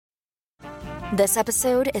This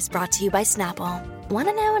episode is brought to you by Snapple. Want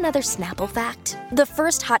to know another Snapple fact? The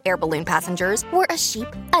first hot air balloon passengers were a sheep,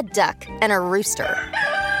 a duck, and a rooster.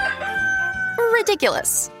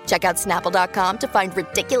 Ridiculous. Check out Snapple.com to find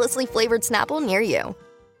ridiculously flavored Snapple near you.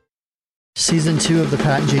 Season 2 of the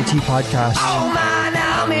Pat and JT podcast. Oh man,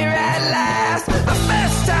 I'm here at last. The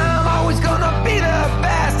best time, always gonna be the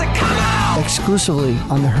best. Come on! Exclusively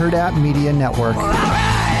on the Herd App Media Network. All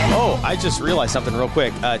right. Oh, I just realized something real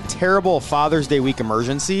quick. A terrible Father's Day week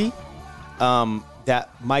emergency that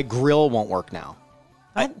my grill won't work now.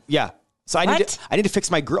 Yeah. So I need to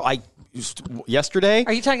fix my grill. Yesterday.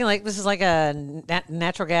 Are you talking like this is like a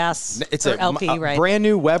natural gas? It's or a LP, right? Brand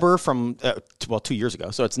new Weber from 2 years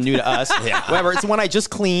ago, so it's new to us. Yeah. Weber. It's the one I just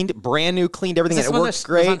cleaned, brand new, cleaned everything, and it works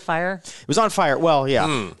great. Was on fire? It was on fire. Well,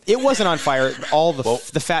 yeah, It wasn't on fire. All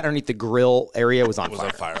the fat underneath the grill area was on fire.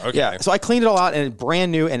 Was on fire. Okay. Yeah. So I cleaned it all out, and it's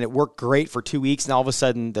brand new, and it worked great for 2 weeks. And all of a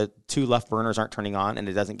sudden, the 2 left burners aren't turning on, and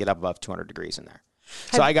it doesn't get up above 200 degrees in there.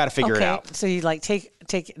 So I got to figure it out. So you like take?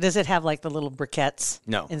 Does it have like the little briquettes?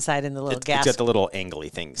 No. Inside in the little gas. It's got the little angly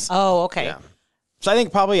things. Oh, okay. Yeah. So I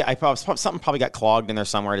think something probably got clogged in there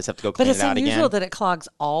somewhere. I just have to go clean it out again. But it's unusual that it clogs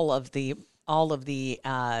all of the what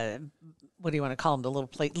do you want to call them? The little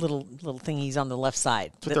thingies on the left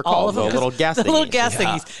side. That's what they're called. The little gas thingies. The little gas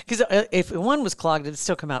thingies. Because if one was clogged, it'd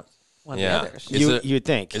still come out one of the others. You'd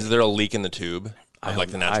think. Is there a leak in the tube of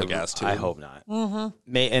like the natural gas tube? I hope not.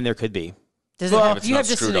 Mm-hmm. And there could be. Does it have, do you have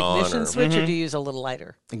just an ignition switch, or do you use a little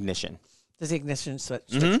lighter? Ignition. Does the ignition switch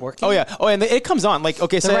work? Oh, yeah. Oh, and it comes on. Like,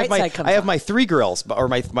 okay, so I have my 3 grills, or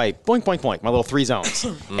my boink, boink, boink, my little 3 zones.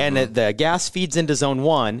 And the gas feeds into zone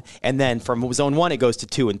 1, and then from zone 1, it goes to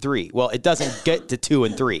 2 and 3. Well, it doesn't get to 2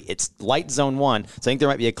 and 3. It's light zone 1, so I think there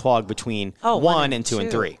might be a clog between 1 and 2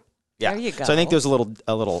 and 3. Yeah. There you go. So I think there's a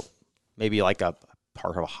little, maybe like a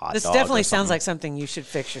part of a hot This dog. definitely sounds like something you should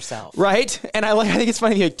fix yourself. Right? And I think it's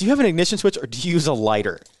funny. Like, do you have an ignition switch or do you use a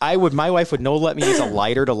lighter? My wife would no let me use a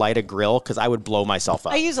lighter to light a grill because I would blow myself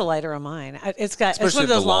up. I use a lighter on mine. It's one Especially of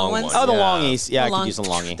those the long long ones. one. Oh, the longies. Yeah, I could long- use a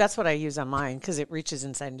longie. That's what I use on mine because it reaches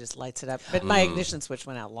inside and just lights it up. But my ignition switch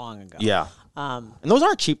went out long ago. Yeah. And those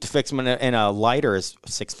aren't cheap to fix, and a lighter is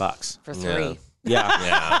 $6. For 3.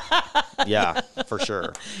 Yeah, for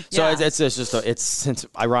sure. So Yeah. it's since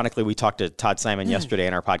ironically we talked to Todd Simon yesterday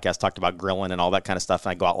in our podcast, talked about grilling and all that kind of stuff.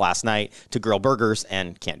 And I go out last night to grill burgers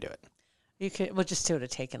and can't do it. You could, just it would have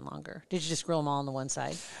taken longer. Did you just grill them all on the one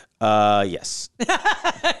side? Yes.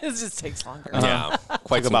 It just takes longer. Yeah,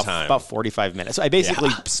 quite some time. About 45 minutes. So I basically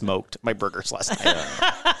smoked my burgers last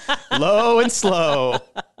night. Low and slow.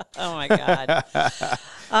 Oh my God.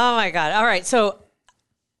 Oh my God. All right. So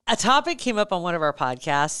a topic came up on one of our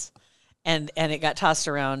podcasts and it got tossed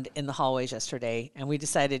around in the hallways yesterday, and we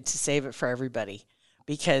decided to save it for everybody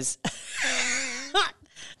because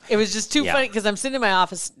it was just too funny because I'm sitting in my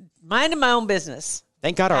office minding my own business.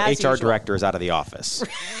 Thank God our As HR usual. director is out of the office.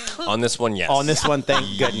 On this one, yes. On this one,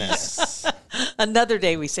 thank goodness. Another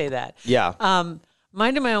day we say that. Yeah.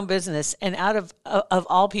 Minding my own business, and out of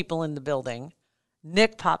all people in the building,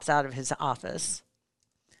 Nick pops out of his office.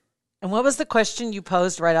 And what was the question you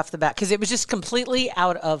posed right off the bat? Because it was just completely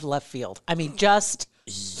out of left field. I mean, I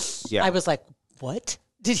was like, what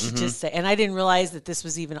did he just say? And I didn't realize that this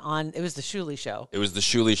was even on. It was the Shuley Show. It was the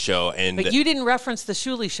Shuley Show. But you didn't reference the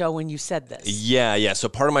Shuley Show when you said this. Yeah. So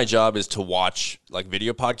part of my job is to watch like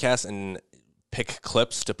video podcasts and pick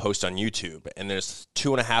clips to post on YouTube. And there's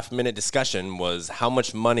 2.5 minute discussion was how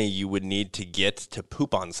much money you would need to get to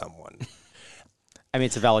poop on someone. I mean,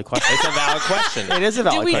 it's a valid question. It's a valid question. It is a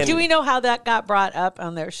valid question. Do we know how that got brought up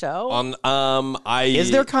on their show?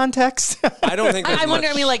 Is there context? I don't think there's I wonder.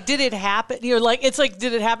 much. I mean, like, did it happen? You're like, it's like,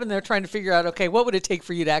 did it happen? They're trying to figure out, okay, what would it take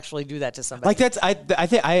for you to actually do that to somebody? Like that's I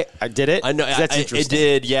think I did it. I know That's interesting. it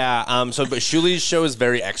did, yeah. But Shuley's show is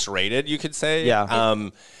very X-rated, you could say. Yeah.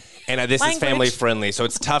 And this is family friendly, so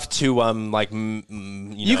it's tough to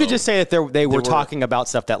You could just say that they were talking about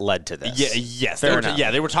stuff that led to this. Yeah, yes, Fair enough.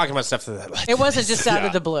 they were talking about stuff that led to it wasn't this. just out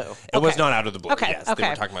of the blue. It was not out of the blue. Okay, Yes, okay. they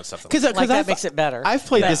were talking about stuff Because that makes it better. I've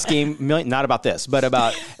played this game, not about this, but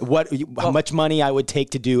about how much money I would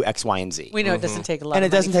take to do X, Y, and Z. We know it doesn't take a lot, and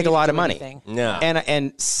of it doesn't money take a lot of money. Anything. Yeah.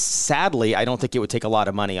 And sadly, I don't think it would take a lot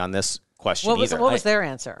of money on this question either. What was their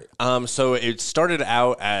answer? So it started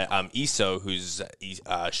out at ESO, who's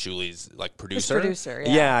Shuley's like producer. His producer,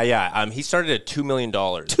 yeah. Yeah. He started at $2 million.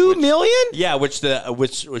 $2 million? Yeah, which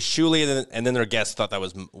was Shuley and then their guests thought that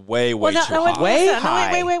was way too Wait,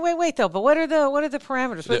 high. Wait, though. But what are the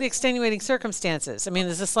parameters? What are the extenuating circumstances? I mean,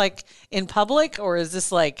 is this like in public, or is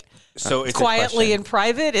this like So it's quietly in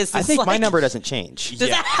private? Is this I think like, my number doesn't change.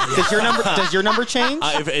 Yeah. Does your number change?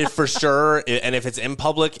 If for sure, and if it's in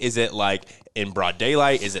public, is it like like in broad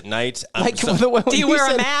daylight? Is it night? Like, do you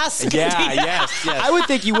wear a mask? Yeah, yes. I would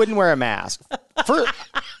think you wouldn't wear a mask.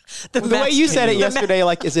 The way you said it yesterday,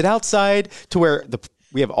 like, is it outside to where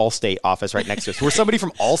we have Allstate office right next to us, where somebody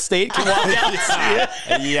from Allstate can walk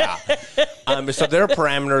out? Yeah. So their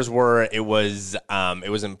parameters were it was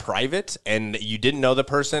in private, and you didn't know the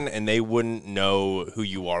person, and they wouldn't know who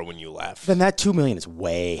you are when you left. Then that $2 million is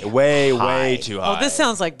way too high. Oh, this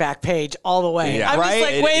sounds like Backpage all the way. Yeah. I'm Right?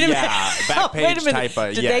 just like, wait a minute. Yeah, Backpage wait a minute. type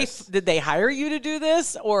of, Did they hire you to do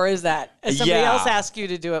this, or is somebody else ask you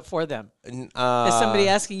to do it for them? Is somebody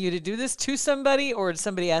asking you to do this to somebody, or is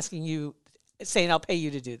somebody asking you, saying, I'll pay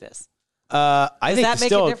you to do this? I Does think that make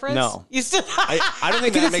still, a difference? No. You still I don't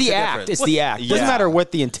think Because that it's makes the a act. difference. It's the act. Doesn't matter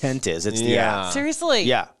what the intent is. It's the act. Seriously?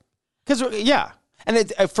 Yeah. Because,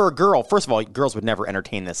 And for a girl, first of all, girls would never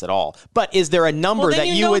entertain this at all. But is there a number that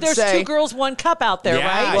you would there's say? There's 2 girls, 1 cup out there,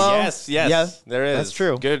 right? Well, yes, there is. That's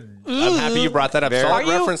true. Good. I'm happy you brought that up. Solid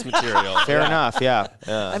reference material. Fair enough, yeah.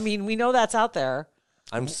 I mean, we know that's out there.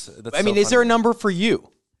 Is there a number for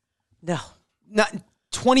you? No. Not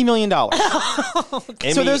 $20 million.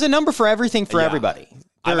 So there's a number for everything for everybody.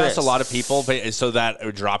 I've asked a lot of people, but so that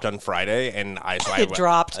it dropped on Friday, and it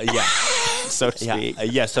dropped. So to speak.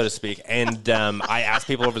 So to speak. And I asked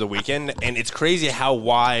people over the weekend, and it's crazy how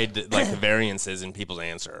wide like the variance is in people's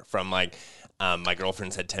answer. From like, my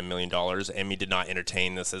girlfriend said $10 million. Amy did not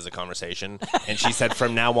entertain this as a conversation, and she said,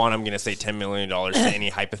 "From now on, I'm going to say $10 million to any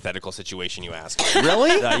hypothetical situation you ask."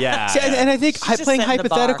 Really? Yeah. See, and I think playing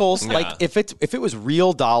hypotheticals, like if it was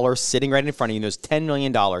real dollars sitting right in front of you, and there's $10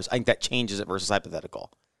 million, I think that changes it versus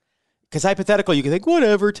hypothetical. Because hypothetical, you can think,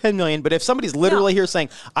 whatever, $10 million. But if somebody's literally here saying,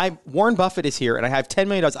 Warren Buffett is here and I have $10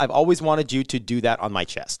 million, I've always wanted you to do that on my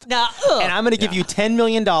chest. And I'm going to give you $10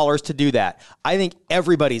 million to do that. I think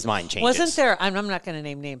everybody's mind changes. Wasn't there, I'm not going to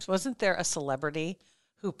name names, wasn't there a celebrity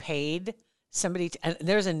who paid somebody, and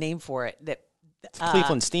there's a name for it, that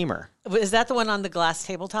Cleveland Steamer. Is that the one on the glass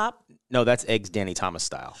tabletop? No, that's Eggs Danny Thomas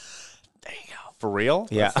style. There you go. For real?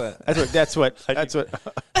 Yeah. That's what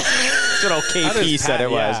old KP said it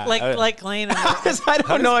was. Like Lane. I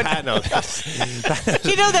don't know. Pat know this?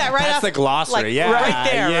 You know that, right? That's the glossary. Like, right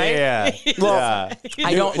there, right? Yeah. Well,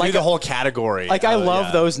 I don't like the whole category. Like I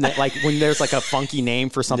love those. Like when there's like a funky name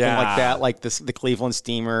for something like that, like the Cleveland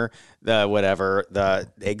Steamer, the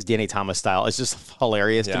Eggs Danny Thomas style. It's just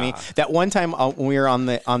hilarious to me. That one time when we were on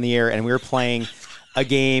the air and we were playing a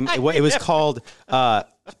game, it was called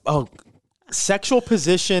sexual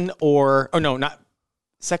position not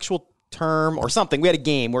sexual term or something. We had a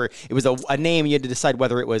game where it was a name. You had to decide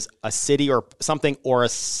whether it was a city or something or a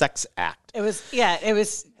sex act. It was.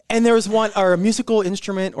 And there was one or a musical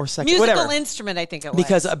instrument or sex. Musical instrument, I think it was.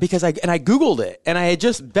 Because I Googled it,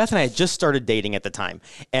 and Beth and I had just started dating at the time,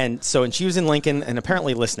 and she was in Lincoln and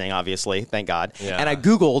apparently listening, obviously, thank God. Yeah. And I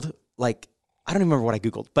Googled I don't even remember what I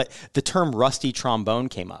Googled, but the term rusty trombone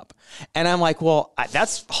came up. And I'm like, well,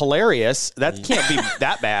 that's hilarious. That can't be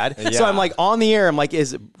that bad. Yeah. So I'm like on the air. I'm like,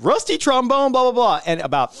 is it rusty trombone, blah, blah, blah. And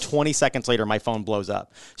about 20 seconds later, my phone blows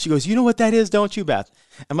up. She goes, you know what that is, don't you, Beth?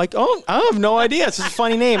 I'm like, oh, I have no idea. It's just a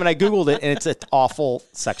funny name. And I Googled it, and it's an awful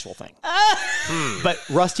sexual thing. But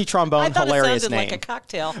rusty trombone, hilarious name. Like a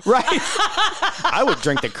cocktail. Right. I would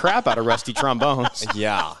drink the crap out of rusty trombones.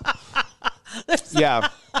 Yeah. Yeah.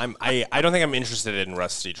 I don't think I'm interested in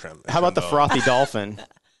rusty trombone. How about the frothy dolphin?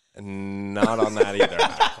 Not on that either.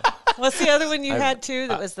 What's the other one you had too?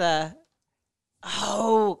 That was the.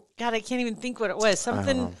 Oh God, I can't even think what it was.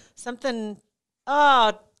 Something.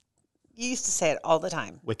 Oh, you used to say it all the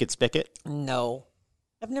time. Wicked Spigot? No,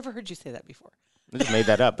 I've never heard you say that before. I just made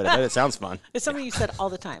that up, but I bet it sounds fun. It's something you said all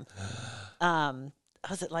the time.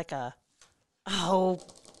 Was it like a? Oh.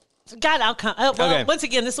 God, I'll come. Once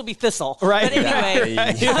again, this will be Thistle. Right. But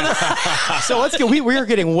anyway. So let's go. We are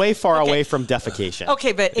getting way far away from defecation.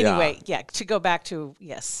 Okay, but anyway, to go back to,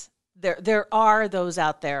 yes, there are those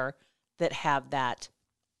out there that have that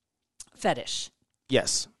fetish.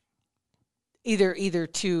 Yes. Either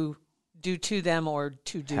to do to them or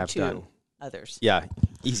to do to others. Yeah.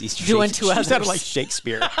 Easy. Do unto others. You sounded like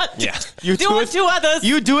Shakespeare. Yeah. You do unto others.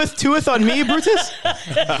 You doeth on me, Brutus?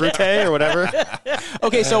 Brute or whatever.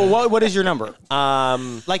 Okay, so what is your number?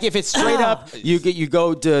 Like if it's straight up, you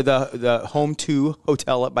go to the Home 2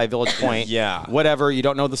 hotel up by Village Point. Yeah. Whatever, you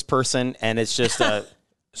don't know this person, and it's just a...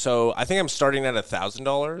 So I think I'm starting at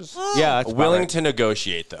 $1,000. Yeah, that's willing to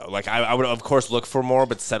negotiate though. Like I would of course look for more,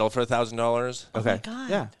 but settle for $1,000. Okay. Oh my God.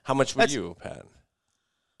 Yeah. How much would you, Pat?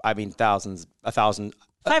 I mean, $1,000.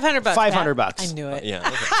 $500. $500. I knew it. Yeah.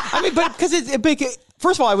 Okay. I mean, but because it's a big.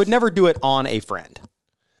 First of all, I would never do it on a friend.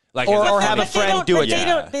 Like, or have a friend do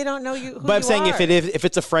it. They don't know you. But I'm saying if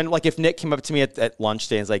it's a friend, like if Nick came up to me at lunch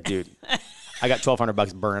day and was like, dude, I got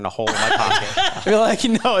 $1,200 burning a hole in my pocket. I'd be like,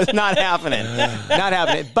 no, it's not happening. Not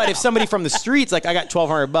happening. But if somebody from the streets, like, I got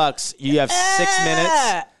 $1,200, you have 6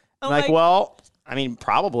 minutes. Well, I mean,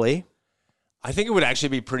 probably. I think it would actually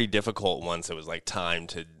be pretty difficult once it was like time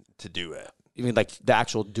to do it. You mean like the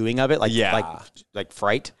actual doing of it? Like, like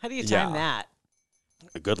fright? How do you time that?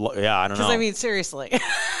 I don't know. Because I mean, seriously.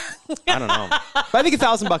 I don't know. But I think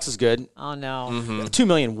 $1,000 is good. Oh no. Mm-hmm. 2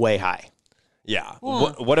 million, way high. Yeah.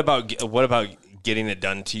 What about getting it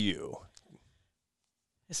done to you?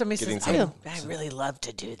 Somebody says, I really love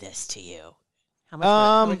to do this to you.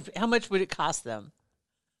 How much would it cost them?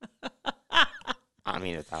 I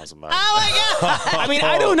mean, $1,000. Oh my god! I mean,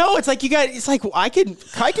 I don't know. It's like it's like I can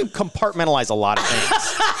compartmentalize a lot of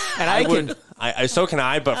things, and so can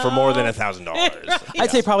I, but for more than $1,000. Right.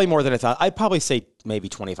 I'd say probably more than $1,000. I'd probably say maybe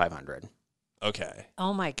 $2,500. Okay.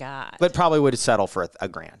 Oh my god! But probably would settle for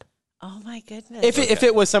 $1,000. Oh my goodness! If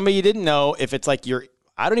it was somebody you didn't know, if it's like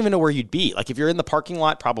I don't even know where you'd be. Like if you're in the parking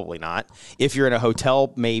lot, probably not. If you're in a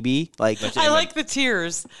hotel, maybe. Like I like the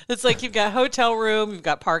tiers. It's like you've got hotel room, you've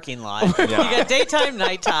got parking lot, you got daytime,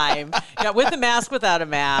 nighttime, you got with a mask, without a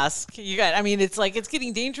mask. You got. I mean, it's like it's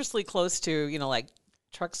getting dangerously close to like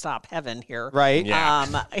truck stop heaven here, right? Yeah.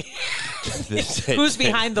 Who's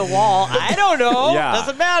behind the wall? I don't know. Yeah.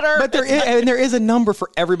 Doesn't matter. But there is a number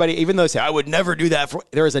for everybody. Even though they say I would never do that.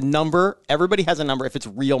 There is a number. Everybody has a number. If it's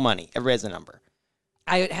real money, everybody has a number.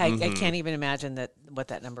 I can't even imagine what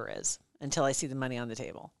that number is until I see the money on the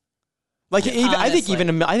table. Like I think even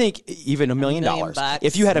 $1 million.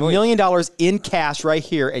 If you had $1 million in cash right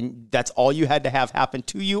here, and that's all you had to have happen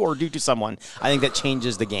to you or do to someone, I think that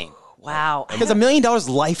changes the game. Wow, because $1 million is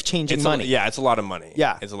life-changing money. It's a lot of money.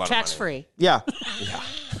 Yeah, it's a lot tax of money. free. Yeah,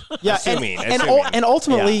 yeah. And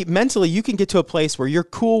ultimately, mentally, you can get to a place where you're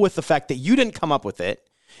cool with the fact that you didn't come up with it.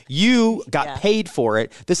 You got paid for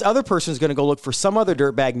it. This other person is going to go look for some other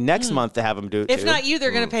dirtbag next month to have them do it. If not you,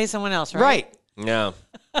 they're going to pay someone else, right? Right. Yeah.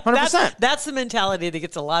 100%. That's the mentality that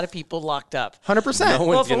gets a lot of people locked up. 100%.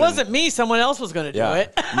 Well, if it wasn't me, someone else was going to do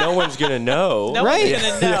it. No one's going to know. No one's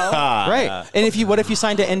going to know. Right. And what if you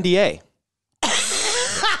signed an NDA?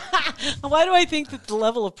 Why do I think that the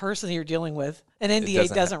level of person you're dealing with, an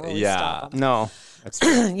NDA doesn't really stop them? No. That's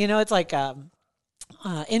true. It's like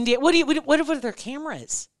India. What if their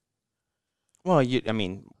cameras? Well,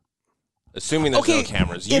 assuming there's no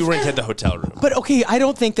cameras, you rented the hotel room. But I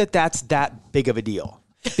don't think that's that big of a deal.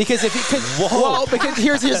 Because because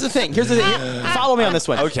here's the thing. Follow me on this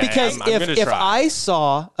one. Okay. Because if I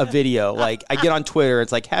saw a video, like I get on Twitter,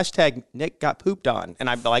 it's like hashtag Nick got pooped on, and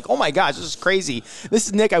I'm like, oh my gosh, this is crazy. This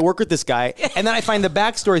is Nick. I work with this guy, and then I find the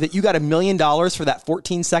backstory that you got $1 million for that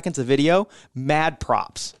 14 seconds of video. Mad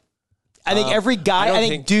props. I think every guy, I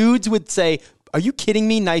think dudes would say, are you kidding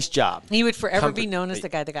me? Nice job. He would forever be known as the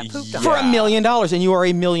guy that got pooped on. For $1 million, and you are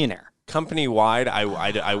a millionaire. Company-wide, I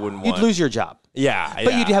wouldn't want... You'd lose your job. Yeah.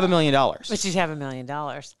 But you'd have $1 million. But you'd have $1 million.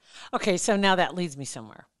 Okay, so now that leads me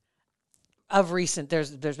somewhere. Of recent,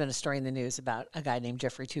 there's been a story in the news about a guy named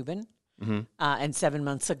Jeffrey Toobin. Mm-hmm. And 7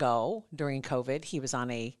 months ago, during COVID, he was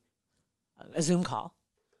on a Zoom call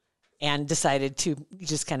and decided to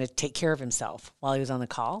just kind of take care of himself while he was on the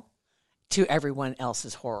call, to everyone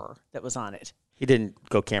else's horror that was on it. He didn't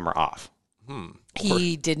go camera off.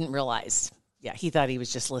 He didn't realize. Yeah, he thought he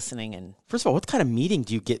was just listening. And first of all, what kind of meeting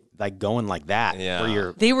do you get like going like that? Yeah,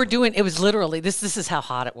 where they were doing. It was literally this is how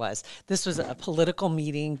hot it was. This was a political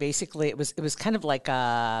meeting. Basically, it was kind of like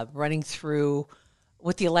running through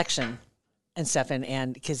with the election and stuff.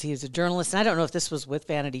 And because he was a journalist, and I don't know if this was with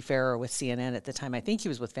Vanity Fair or with CNN at the time. I think he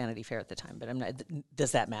was with Vanity Fair at the time, but I'm not.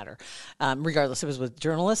 Does that matter? Regardless, it was with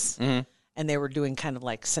journalists. Mm-hmm. And they were doing kind of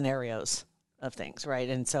like scenarios of things, right?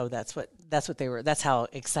 And so that's what they were. That's how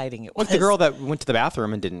exciting it was. What's the girl that went to the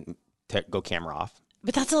bathroom and didn't go camera off?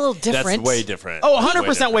 But that's a little different. That's way different. Oh,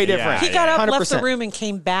 100% way different. He got up, 100%. Left the room, and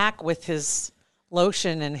came back with his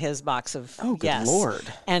lotion and his box of good Lord,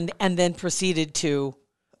 and then proceeded to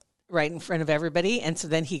right in front of everybody, and so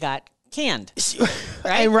then he got canned,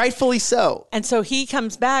 right? And rightfully so. And so he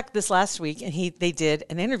comes back this last week, and they did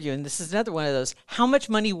an interview, and this is another one of those. How much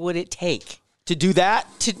money would it take to do that?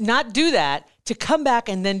 To not do that, to come back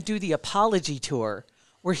and then do the apology tour,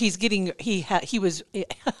 where he's getting he was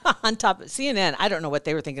on top of CNN. I don't know what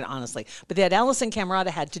they were thinking, honestly, but they had Allison Camerata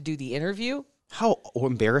had to do the interview. How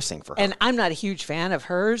embarrassing for her! And I'm not a huge fan of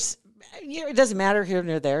hers. It doesn't matter here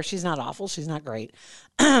nor there. She's not awful. She's not great,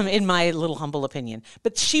 in my little humble opinion.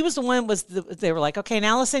 But she was the one. They were like, okay, and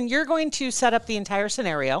Allison, you're going to set up the entire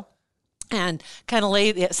scenario, and kind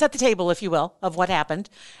of set the table, if you will, of what happened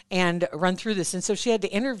and run through this. And so she had to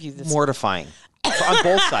interview this. Mortifying. On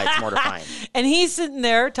both sides, mortifying. And he's sitting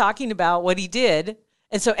there talking about what he did.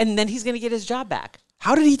 And then he's going to get his job back.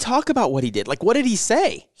 How did he talk about what he did? Like, what did he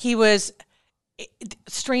say? He was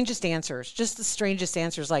strangest answers, just the strangest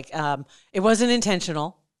answers. Like, it wasn't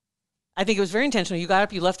intentional. I think it was very intentional. You got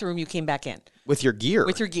up, you left the room, you came back in. With your gear.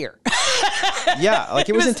 Yeah, like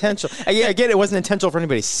it was intentional. Again, it wasn't intentional for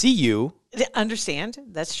anybody to see you. Understand.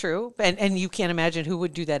 That's true. And you can't imagine who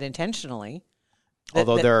would do that intentionally.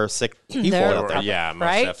 Although there are sick people out there. Yeah, most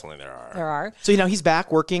right? definitely there are. There are. So, he's back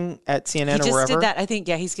working at CNN or wherever? He just did that. I think,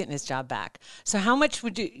 he's getting his job back. So how much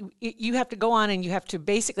would you have to go on and you have to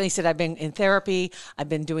basically, he said, I've been in therapy. I've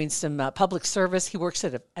been doing some public service. He works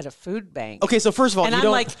at a food bank. Okay, so first of all, and I'm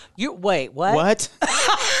like, wait, what? What?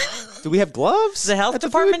 Do we have gloves? Does the health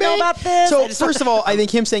department know about this? So first of all, I think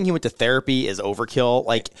him saying he went to therapy is overkill.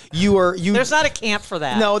 Like you. There's not a camp for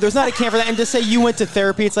that. No, there's not a camp for that. And to say you went to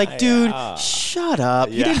therapy, it's like, dude, shut up.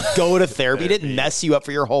 You didn't go to therapy. It didn't mess you up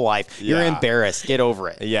for your whole life. You're embarrassed. Get over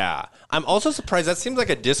it. Yeah. I'm also surprised. That seems like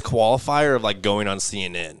a disqualifier of like going on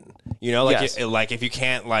CNN. You know, like like if you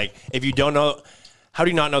can't if you don't know, how do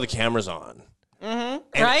you not know the camera's on?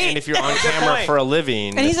 Mm-hmm. Right? And if you're on camera for a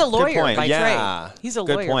living, and he's a lawyer by trade. He's a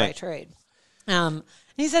lawyer by trade.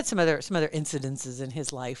 He's had some other incidences in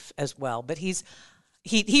his life as well. But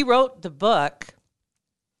he wrote the book,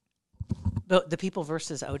 The People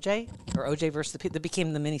versus OJ, or OJ versus the People, that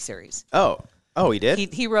became the miniseries. Oh, he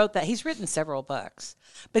did? He wrote that. He's written several books,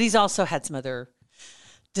 but he's also had some other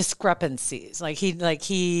discrepancies. Like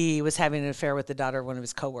he was having an affair with the daughter of one of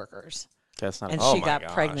his coworkers. And she got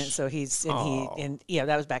pregnant, so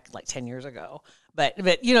that was back like 10 years ago. But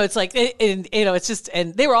it's like it's just,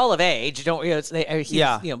 and they were all of age. But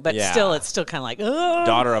still, it's still kind of like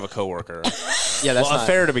daughter of a coworker. Yeah, that's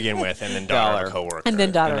affair to begin with, and then daughter of a coworker, and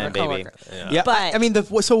then daughter of a coworker. Yeah, but I mean,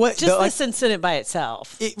 this incident by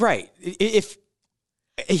itself, right? If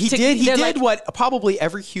he did what probably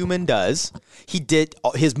every human does. He did.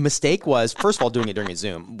 His mistake was, first of all, doing it during a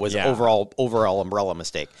Zoom was overall umbrella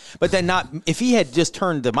mistake. But then if he had just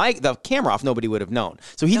turned the camera off, nobody would have known.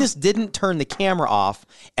 So he just didn't turn the camera off,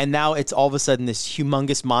 and now it's all of a sudden this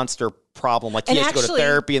humongous monster problem. Like he has to go to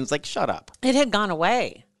therapy, and it's like, shut up. It had gone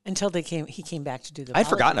away until he came back to do the. I'd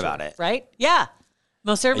forgotten about it. Right? Yeah.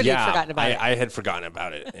 Most everybody had forgotten about it. I had forgotten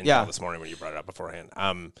about it until this morning when you brought it up beforehand.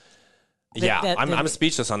 I'm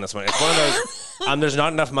speechless on this one. It's one of those. There's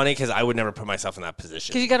not enough money because I would never put myself in that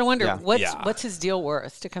position. Because you got to wonder what's his deal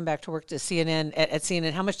worth to come back to work to CNN at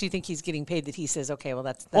CNN. How much do you think he's getting paid that he says, okay, well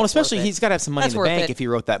that's especially he's got to have some money in the bank if he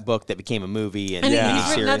wrote that book that became a movie and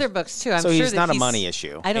he's written other books too. I'm so sure he's not a money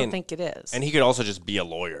issue. I don't think it is. And he could also just be a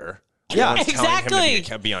lawyer. Yeah, exactly. Him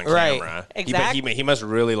to be on camera. Exactly. He must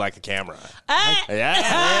really like the camera.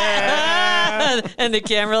 And the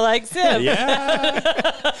camera likes him. Yeah.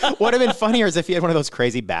 What would have been funnier is if he had one of those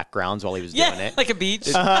crazy backgrounds while he was doing it, like a beach.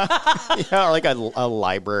 or like a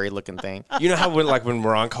library looking thing. You know how when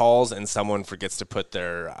we're on calls and someone forgets to put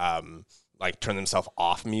their turn themselves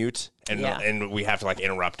off mute, and we have to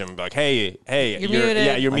interrupt them and be like, hey, you're muted.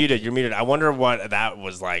 Yeah, you're muted. I wonder what that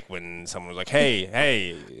was like when someone was like,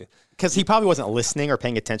 hey. Because he probably wasn't listening or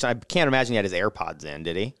paying attention. I can't imagine he had his AirPods in,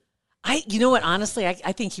 did he? You know what? Honestly, I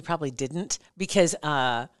think he probably didn't because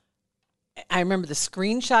I remember the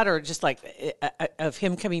screenshot or just of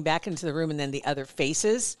him coming back into the room and then the other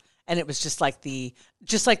faces, and it was just like the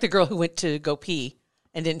girl who went to go pee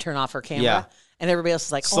and didn't turn off her camera. Yeah. And everybody else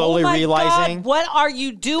is like, slowly realizing, God, what are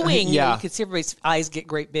you doing? Yeah. You could see everybody's eyes get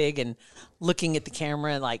great big and looking at the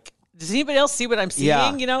camera like, does anybody else see what I'm seeing?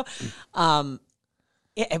 Yeah. You know.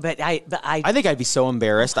 But I think I'd be so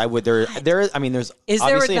embarrassed. I would. There's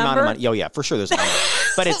obviously a amount number? of money. Oh yeah, for sure. There's a number,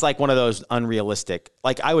 but it's like one of those unrealistic.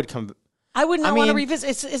 Like I would come. I would not want to revisit.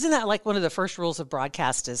 Isn't that like one of the first rules of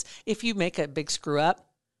broadcast? Is if you make a big screw up,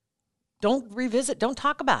 don't revisit. Don't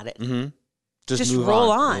talk about it. Mm-hmm. Just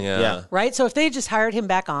roll on. Yeah. Right. So if they just hired him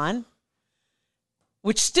back on,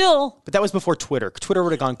 which still, but that was before Twitter. Twitter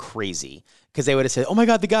would have gone crazy because they would have said, "Oh my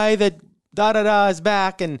God, the guy that." is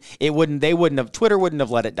back, and Twitter wouldn't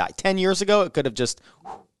have let it die. 10 years ago, it could have just.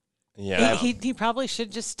 Yeah. He probably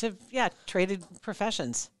should just have traded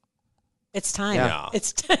professions. It's time. Yeah.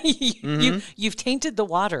 It's you've tainted the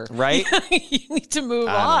water, right? You need to move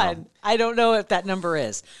on. I don't know if that number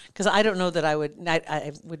is because I don't know that I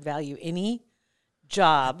would value any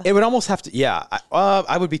job. It would almost have to. Yeah,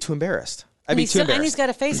 I would be too embarrassed. I'd be too embarrassed. And he's got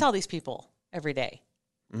to face all these people every day.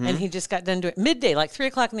 And he just got done doing it midday, like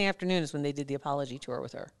 3:00 in the afternoon is when they did the apology tour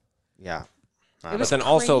with her. Yeah. But then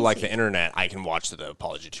also, like the internet, I can watch the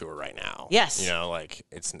Apology Tour right now. Yes. You know, like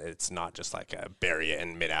it's not just like bury it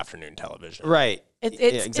in mid-afternoon television. Right.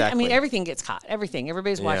 Exactly. I mean, everything gets caught. Everything.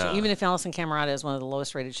 Everybody's watching. Even if Alison Camerata is one of the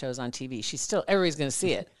lowest rated shows on TV, everybody's going to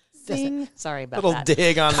see it. Sorry about Little that.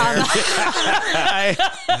 dig on there.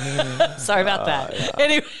 Sorry about that. Yeah.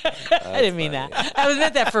 Anyway, I didn't mean that. I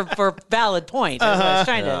meant that for valid point. I was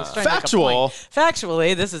trying to Factual.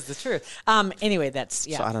 Factually, this is the truth. Anyway, that's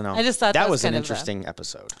So I don't know. I just thought that was an interesting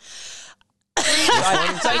episode.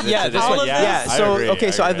 Yeah. So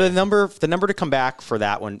okay. So the number to come back for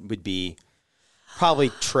that one would be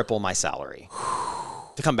probably triple my salary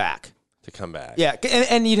to come back. Yeah,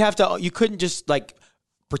 and you'd have to. You couldn't just like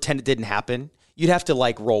pretend it didn't happen. You'd have to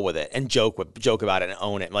like roll with it and joke about it and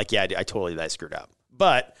own it. Like, yeah, I totally I screwed up,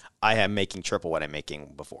 but I am making triple what I'm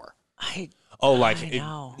making before.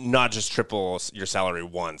 Not just triple your salary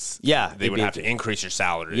once. Yeah, they would have to increase your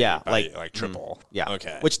salary. Yeah, by, like triple. Yeah,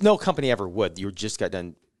 okay. Which no company ever would. You just got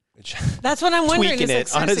done. That's what I'm wondering. Tweaking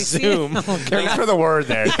it on a Zoom. Thanks for the word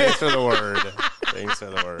there. Thanks for the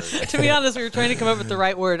word. To be honest, we were trying to come up with the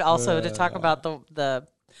right word also to talk about the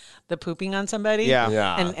pooping on somebody.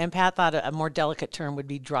 Yeah. And Pat thought a more delicate term would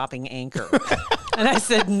be dropping anchor. And I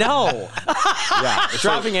said, no. Yeah.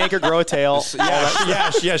 Dropping anchor, grow a tail.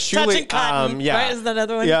 Yeah. Shuli. Touching cotton. Right? Is that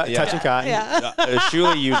another one? Yeah. Touching cotton. Yeah.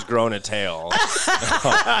 Shuli used growing a tail.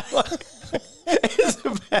 It's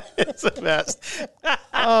the best.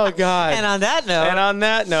 Oh, God. And on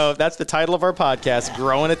that note, that's the title of our podcast,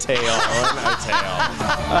 Growing a Tail.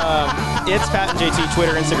 It's Pat and JT,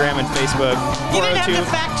 Twitter, Instagram, and Facebook. You didn't have to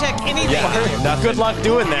fact check anything. Yeah. Good luck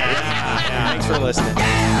doing that. Yeah. Thanks for listening.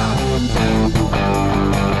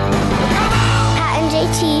 Pat and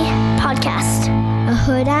JT Podcast, a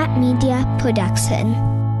Huda Media Production.